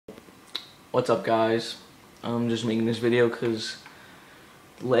What's up, guys? I'm just making this video because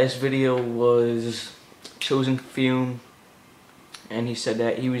the last video was chosen Fume, and he said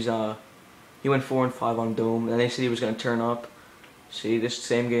that he went 4-5 on Dome, and they said he was gonna turn up. See, this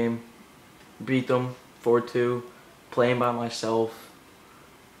same game, beat them 4-2, playing by myself.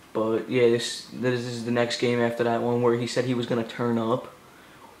 But yeah, this is the next game after that one where he said he was gonna turn up,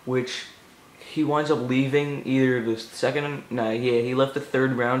 which he winds up leaving either the he left the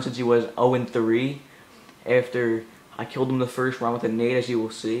third round since he was 0-3 after I killed him the first round with a nade, as you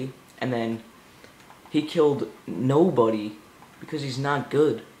will see, and then he killed nobody because he's not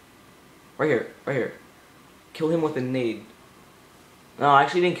good. Right here. Kill him with a nade. No, I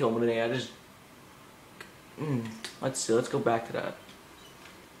actually didn't kill him with a nade. I just let's see. Let's go back to that.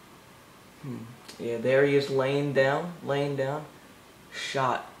 Yeah, there he is, laying down.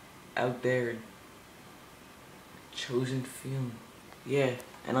 Shot out there. Chosen Fume. Yeah,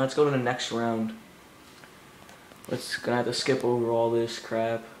 and let's go to the next round. Gonna have to skip over all this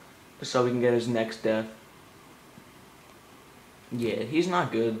crap just so we can get his next death. Yeah, he's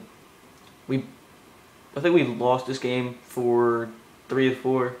not good. I think we lost this game for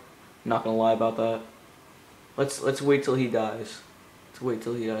 3-4. Not gonna lie about that. Let's wait till he dies.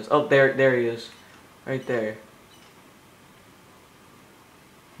 Oh, there he is, right there.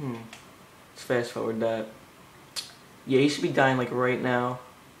 Let's fast forward that. Yeah, he should be dying like right now.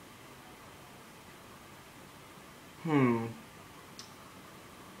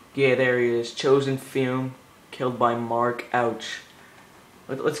 Yeah, there he is. Chosen Fume, killed by Mark. Ouch.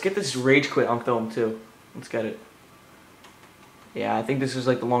 Let's get this rage quit on film too. Let's get it. Yeah, I think this is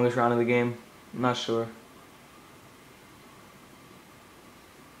like the longest round of the game. I'm not sure.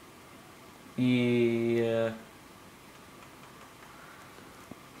 Yeah.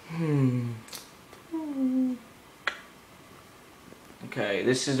 Okay,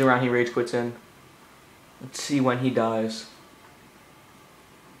 this is the round he rage quits in. Let's see when he dies.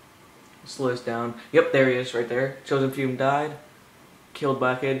 Slow this down. Yep, there he is, right there. Chosen Fume died. Killed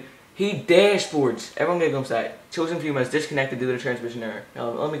by a kid. He dashboards. Everyone get a glimpse at it. Chosen Fume has disconnected due to the transmission error. Now,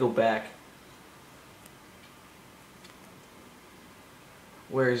 let me go back.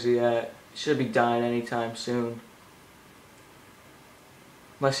 Where is he at? Should be dying anytime soon.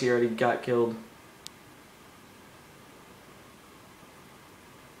 Unless he already got killed.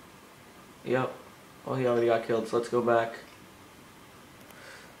 Yep. Well, he already got killed, so let's go back.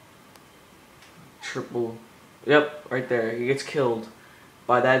 Triple. Yep, right there. He gets killed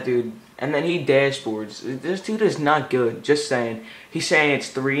by that dude. And then he dashboards. This dude is not good. Just saying. He's saying it's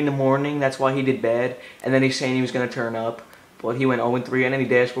 3 in the morning. That's why he did bad. And then he's saying he was going to turn up. But he went 0-3 and then he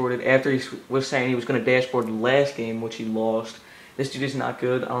dashboarded. After he was saying he was going to dashboard the last game, which he lost. This dude is not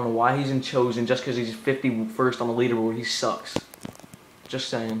good. I don't know why he's in Chosen just because he's 51st on the leaderboard. He sucks. Just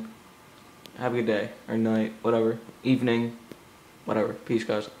saying. Have a good day. Or night. Whatever. Evening. Whatever. Peace,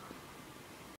 guys.